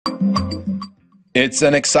It's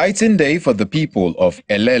an exciting day for the people of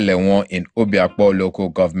Elelenwo in Obiakpo local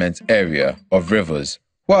government area of Rivers,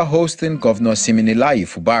 who are hosting Governor Siminilayi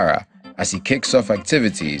Fubara as he kicks off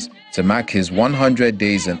activities to mark his 100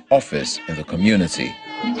 days in office in the community.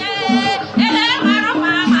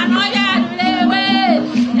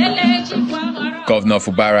 Governor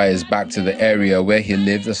Fubara is back to the area where he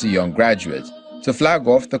lived as a young graduate to flag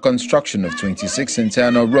off the construction of 26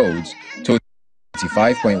 internal roads to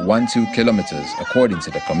 25.12 kilometers, according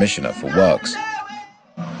to the Commissioner for Works.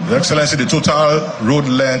 Your Excellency, the total road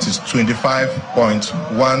length is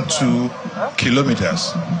 25.12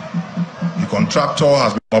 kilometers. The contractor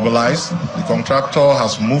has been mobilized. The contractor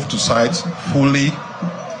has moved to site fully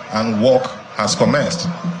and work has commenced.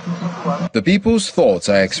 The people's thoughts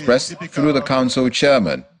are expressed through the council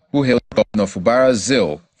chairman, who hailed Governor Fubara's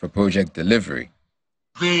zeal for project delivery.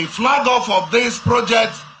 The flag off of this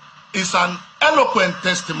project is an eloquent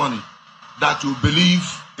testimony that you believe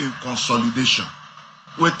in consolidation.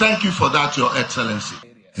 We thank you for that, Your Excellency.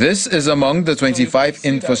 This is among the 25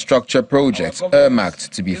 infrastructure projects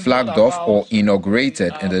earmarked to be flagged off or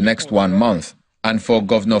inaugurated in the next 1 month. And for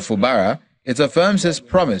Governor Fubara, it affirms his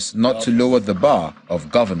promise not to lower the bar of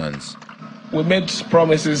governance. We made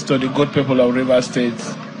promises to the good people of Rivers State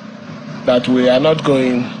that we are not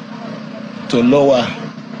going to lower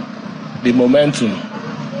the momentum,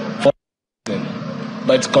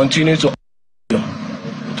 but continue to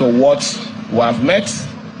what we have met,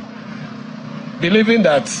 believing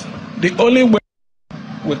that the only way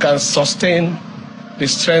we can sustain the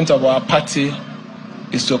strength of our party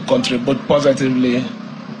is to contribute positively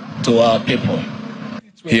to our people.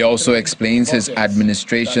 He also explains his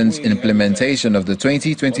administration's implementation of the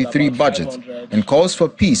 2023 budget and calls for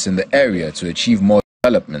peace in the area to achieve more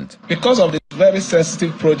development. Because of the very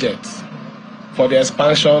sensitive projects for the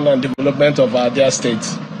expansion and development of our dear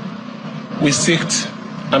state, we sought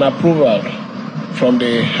an approval from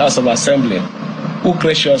the House of Assembly, who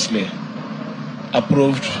graciously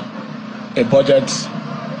approved a budget,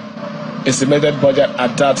 estimated budget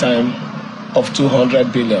at that time of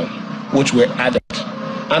 200 billion, which we added.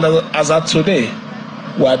 And as of today,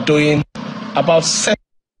 we are doing about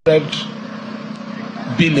 700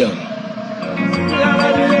 billion.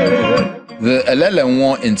 The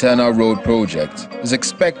Elelenwo internal road project is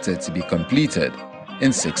expected to be completed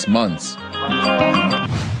in 6 months.